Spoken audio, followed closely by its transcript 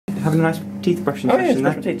having a nice teeth brushing session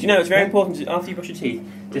there. Do you know, it's very important to, after you brush your teeth,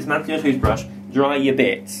 dismantle your toothbrush, dry your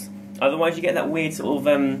bits. Otherwise you get that weird sort of,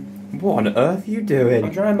 What on earth are you doing?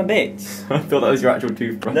 I'm drying my bits. I thought that was your actual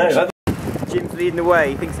toothbrush. No, Jim's leading the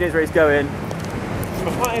way, he thinks he knows where he's going.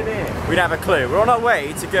 right here. We don't have a clue. We're on our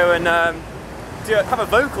way to go and have a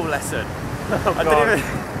vocal lesson. Oh, I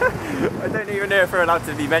don't even know if we're allowed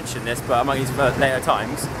to be mentioned this, but I might use it for later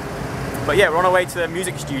times. But yeah, we're on our way to the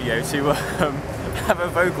music studio to have a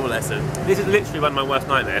vocal lesson. This is literally one of my worst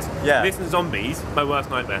nightmares. Yeah. This and zombies, my worst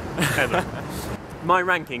nightmare ever. My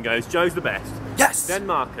ranking goes, Joe's the best. Yes! Then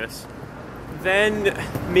Marcus. Then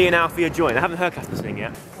me and Alfie are joined. I haven't heard Casper sing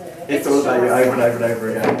yet. It's all about you over and over and over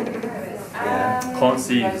again. Yeah. Can't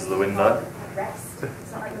see because of the window.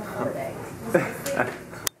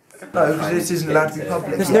 No, because this isn't allowed to be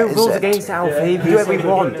public. There's no rules against Alfie, we do whatever we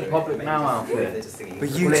want. Public now, Alfie. We're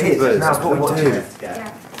YouTubers, that's what we do.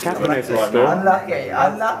 Captain knows this story. Unlucky,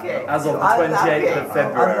 unlucky. As of the 28th of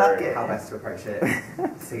February. Unlucky. How best to approach it,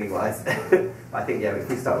 singing wise. I think, yeah, if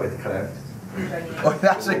we start with kind of. Oh,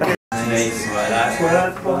 that's a good. It's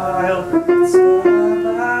worthwhile. It's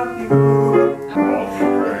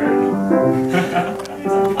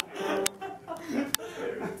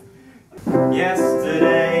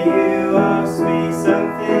Yesterday you asked me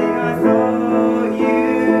something I thought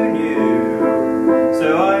you knew, so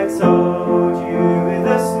I told you with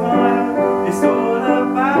a smile, it's all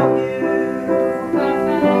about you.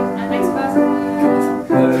 Perfect. And next person.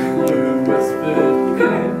 You whispered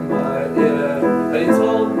in my ear, and he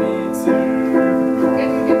told me to,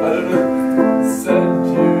 I don't know, said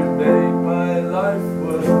you made my life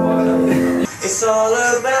worthwhile. It's all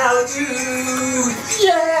about you,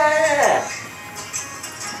 yeah!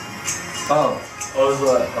 Oh, I was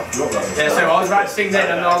like, I forgot about it. Yeah, so I was about to sing that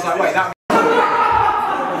and I was like, wait, that.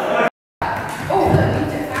 Oh, look, you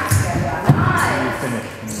did that together.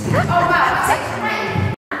 Nice. Oh, wow. Take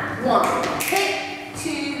it. 1, hit,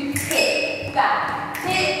 2, hit, that,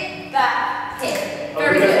 hit.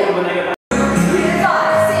 Very good. 5,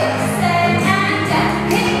 6, 7, and down.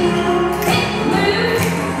 Hit, move,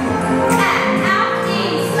 and out,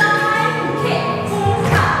 inside, kick,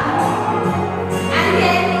 up, and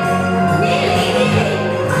again. Nearly.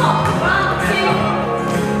 Come on. 1,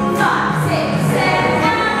 2, 5, 6, 7,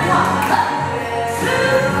 and 1. Up,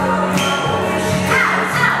 move,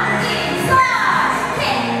 out, inside,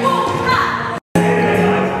 kick, up.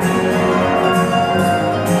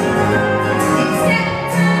 Step,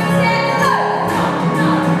 turn,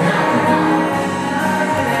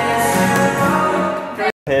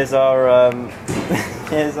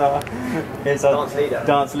 Here's our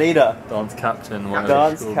dance leader. Dance captain.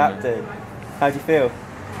 Dance captain. How do you feel?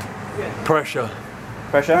 Pressure.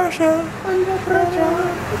 Pressure?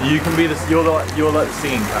 You can be the. You're like the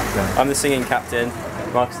singing captain. I'm the singing captain.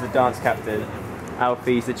 Marcus is the dance captain.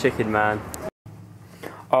 Alfie's the chicken man.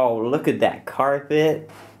 Oh, look at that carpet.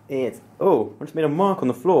 Oh, I just made a mark on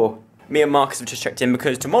the floor. Me and Marcus have just checked in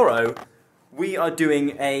because tomorrow we're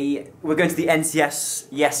going to the NCS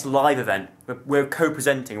Yes Live event. We're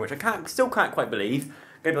co-presenting, which I still can't quite believe.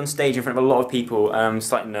 Going to be on stage in front of a lot of people.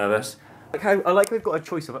 Slightly nervous. I like we've got a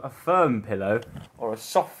choice of a firm pillow or a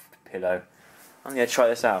soft pillow. I'm going to try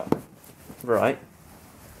this out. Right.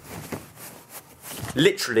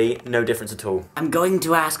 Literally no difference at all. I'm going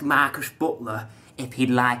to ask Marcus Butler if he'd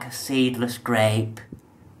like a seedless grape.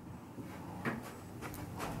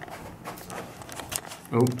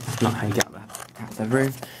 Oh, that's not how you get out of the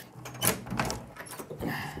room.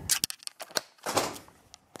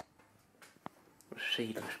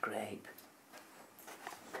 Seedless grape.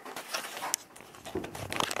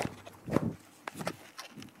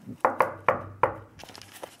 I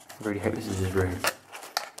really hope this is his room.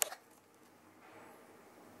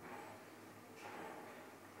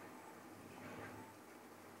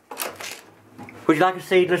 Would you like a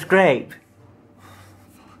seedless grape?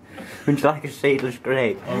 Would you like a seedless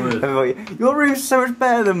grape? Your room's so much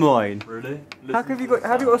better than mine. Really? How have you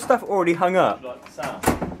got stuff already hung up? Like the sound?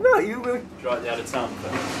 No, Do you like the added sound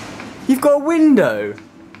effect? you've got a window.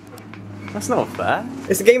 That's not fair.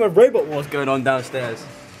 It's a game of Robot Wars going on downstairs.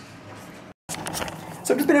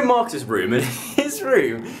 So I've just been in Marcus's room, and his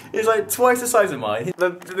room is like twice the size of mine.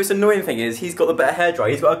 The most annoying thing is he's got the better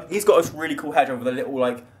hairdryer. He's got a really cool hairdryer with a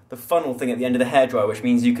little the funnel thing at the end of the hairdryer, which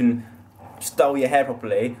means you can style your hair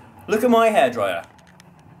properly. Look at my hairdryer.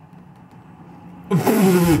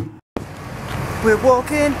 We're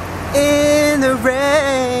walking in the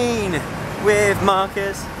rain with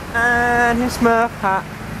Marcus and his Smurf hat.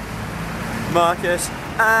 Marcus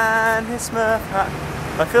and his Smurf hat.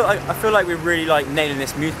 I feel like we're really nailing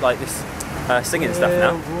this music, this singing stuff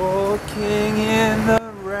now. Walking in the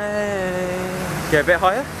rain. Get a bit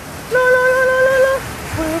higher. La, la, la, la, la, la.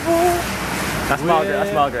 That's Margaret,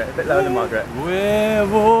 that's Margaret. A bit lower than Margaret. We're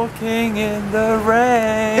walking in the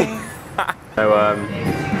rain. So,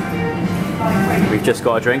 we've just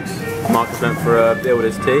got our drinks. Marcus went for a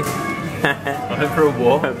builder's tea. I went for a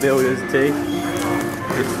walk. A builder's tea.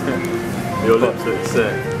 Your lips look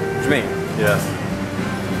sick. What do you mean? Yeah.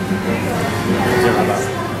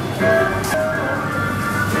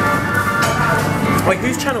 Wait,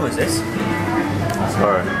 whose channel is this?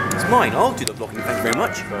 Sorry. It's mine. I'll do the vlogging, thank you very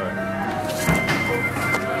much. Sorry.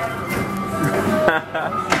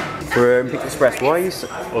 We're Pizza Express. Why are you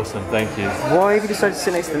Awesome, thank you. why have you decided to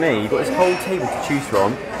sit next to me? You've got this whole table to choose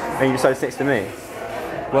from, and you decided to sit next to me.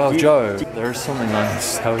 Well, Do you- Joe, do you- there is something I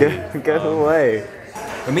must tell you. Go away.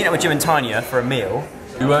 We're meeting up with Jim and Tanya for a meal.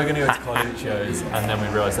 We were going to go to Carluccio's, and then we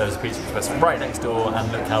realised there was a Pizza Express right next door, and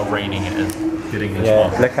look how raining it is. Good English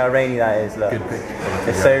mark. Look how rainy that is, look. Good picture.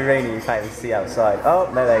 It's so rainy you can't even see outside. Oh,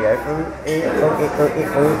 no, there you go.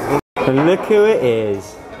 And look who it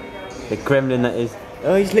is. The gremlin that is.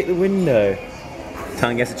 Oh, he's lit the window.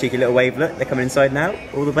 Tanya gets a cheeky little wavelet. They're coming inside now.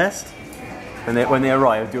 All the best. And when they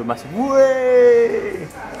arrive, do a massive way.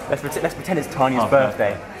 Let's pretend it's Tanya's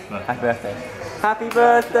birthday. Happy birthday. Happy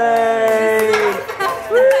birthday!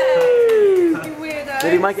 Woo! You weirdo.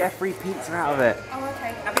 Maybe you might get a free pizza out of it. Oh,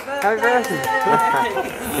 okay. Happy birthday. Happy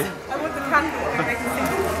birthday! I want the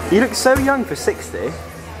candle. You look so young for 60.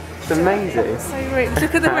 It's amazing. So rich.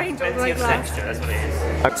 Look at the range on my glass. That's what it is.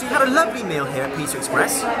 So you had a lovely meal here at Pizza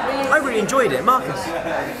Express. I really enjoyed it. Marcus,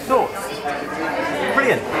 thoughts?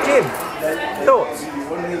 Brilliant. Jim, thoughts?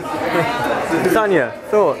 Tanya,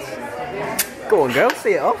 thoughts? Go on, girl,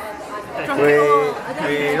 see it off.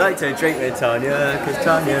 We like to drink with Tanya because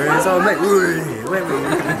Tanya is our mate. I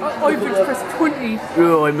would press 20.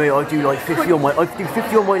 Oh, mate, I do like 50 on my. I do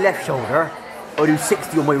 50 on my left shoulder. I do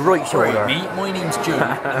 60 on my right shoulder. Mate, my name's Joe, and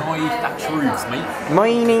I eat Thatch Roofs, mate.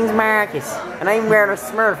 My name's Marcus, and I'm wearing a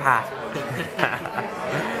Smurf hat.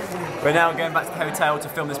 We're now going back to the hotel to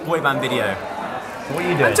film this boy band video. What are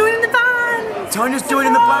you doing? I'm joining the band. Tanya's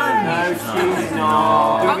joining the band! No, she's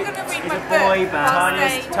not. I'm going to read my book.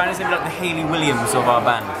 Tanya's gonna be like the Hayley Williams of our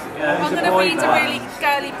band. I'm going to read a really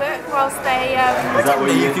girly book whilst they. Is that what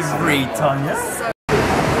you can read, Tanya?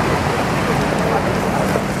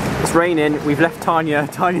 It's raining. We've left Tanya.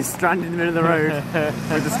 Tanya's stranded in the middle of the road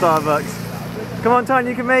with the Starbucks. Come on, Tanya,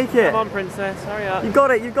 you can make it. Come on, princess, hurry up. You got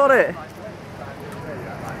it. You got it.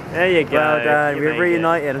 There you go. Well done. You We're made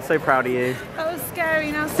reunited. I'm so proud of you. That was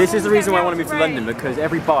scary. Now This is the reason why I want to to move to London, because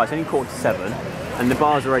every bar is only 6:45, and the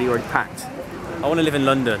bars are already packed. I want to live in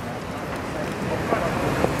London.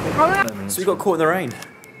 So we got caught in the rain.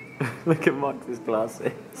 Look at Marcus's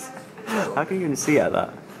glasses. How can you even see at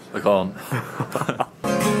that? I can't.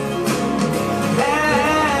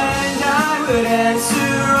 And I would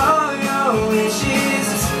answer all your wishes.